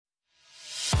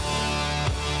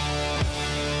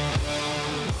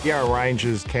Yarra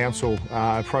Ranges Council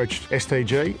approached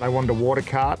STG. They wanted a water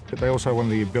cart, but they also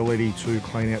wanted the ability to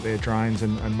clean out their drains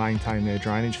and maintain their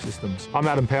drainage systems. I'm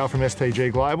Adam Powell from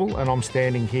STG Global, and I'm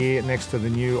standing here next to the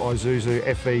new Isuzu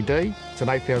FVD. It's an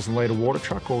 8,000 litre water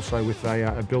truck, also with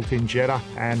a built-in Jetta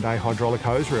and a hydraulic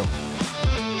hose reel.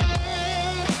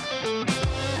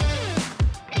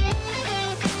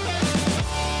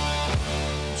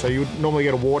 So you would normally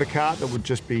get a water cart that would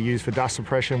just be used for dust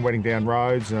suppression, wetting down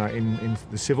roads in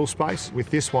the civil space. With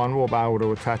this one, we'll be able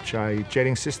to attach a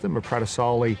jetting system, a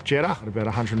Jetta at about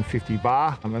 150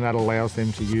 bar, and that allows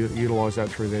them to utilise that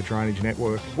through their drainage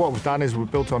network. What we've done is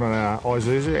we've built on an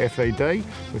Isuzu FVD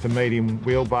with a medium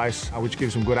wheelbase, which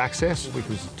gives them good access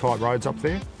because tight roads up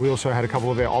there. We also had a couple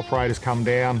of our operators come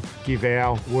down, give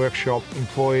our workshop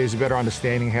employees a better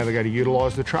understanding how they're going to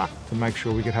utilise the truck to make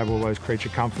sure we could have all those creature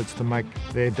comforts to make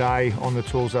their day on the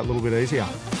tools that little bit easier.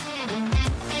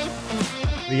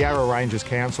 The Yarra Ranges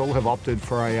Council have opted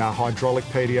for a hydraulic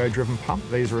PDO-driven pump.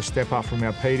 These are a step up from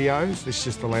our PDOs. This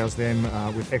just allows them,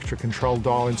 with extra control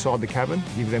dial inside the cabin,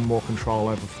 give them more control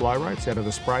over flow rates out of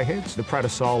the spray heads.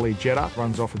 The Jetta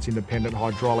runs off its independent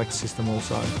hydraulic system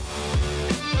also.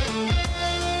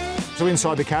 So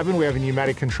inside the cabin, we have a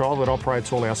pneumatic control that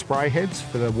operates all our spray heads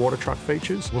for the water truck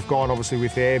features. We've gone obviously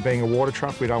with air being a water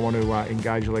truck. We don't want to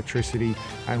engage electricity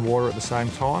and water at the same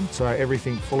time. So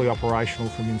everything fully operational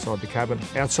from inside the cabin.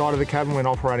 Outside of the cabin, when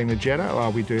operating the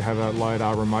Jetta, we do have a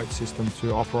LODAR remote system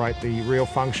to operate the reel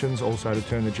functions, also to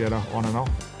turn the Jetta on and off.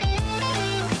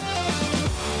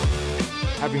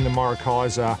 Having the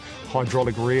Morikaiser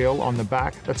hydraulic reel on the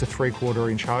back, that's a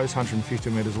 3/4 inch hose, 150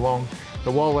 metres long.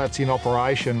 But while that's in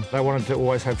operation, they wanted to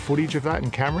always have footage of that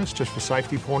and cameras just for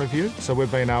safety point of view. So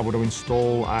we've been able to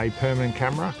install a permanent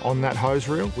camera on that hose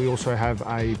reel. We also have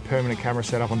a permanent camera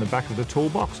set up on the back of the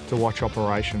toolbox to watch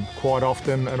operation. Quite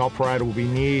often an operator will be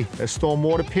near a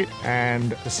stormwater pit,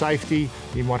 and for safety,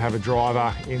 you might have a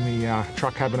driver in the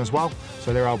truck cabin as well.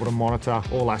 So they're able to monitor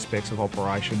all aspects of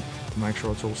operation to make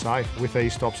sure it's all safe. With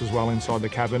e-stops as well inside the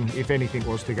cabin, if anything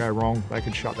was to go wrong, they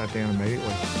could shut that down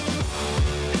immediately.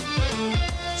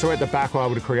 So at the back, we're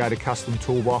able to create a custom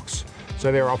toolbox.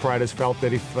 So their operators felt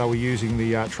that if they were using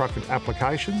the truck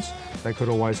applications, they could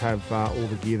always have all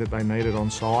the gear that they needed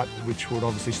on site, which would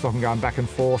obviously stop them going back and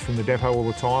forth from the depot all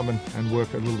the time and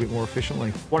work a little bit more efficiently.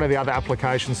 One of the other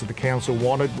applications that the council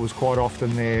wanted was quite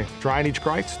often their drainage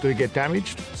grates do get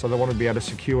damaged. So they wanted to be able to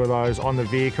secure those on the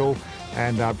vehicle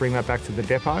and bring that back to the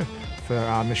depot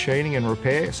for machining and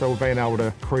repair. So we've been able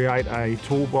to create a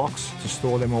toolbox to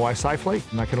store them away safely,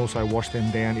 and they can also wash them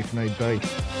down if need be.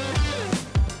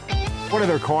 One of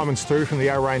the requirements too from the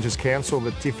Yarra Ranges Council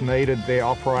that if needed, their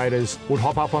operators would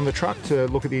hop up on the truck to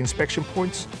look at the inspection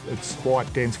points. It's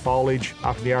quite dense foliage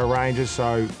up in the Yarra Ranges,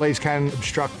 so leaves can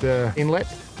obstruct the inlet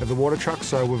of the water truck,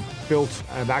 so we've built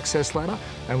an access ladder,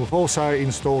 and we've also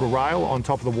installed a rail on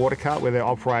top of the water cart where their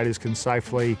operators can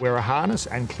safely wear a harness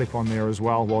and clip on there as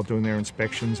well while doing their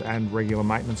inspections and regular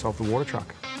maintenance of the water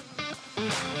truck.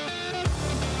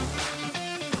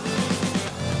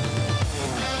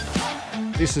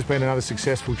 This has been another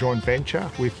successful joint venture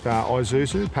with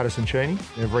Isuzu, Patterson Cheney.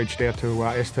 They've reached out to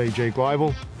STG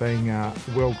Global, being a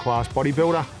world-class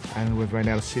bodybuilder, and we've been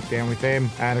able to sit down with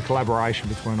them and a collaboration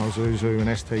between Isuzu and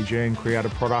STG and create a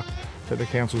product that the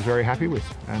council's very happy with.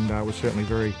 And we're certainly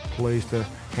very pleased to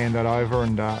hand that over,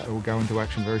 and it will go into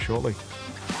action very shortly.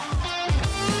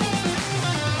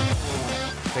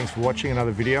 Thanks for watching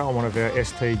another video on one of our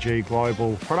STG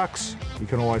Global products. You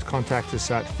can always contact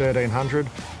us at 1300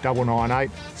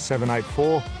 998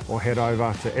 784 or head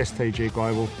over to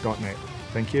stgglobal.net.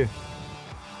 Thank you.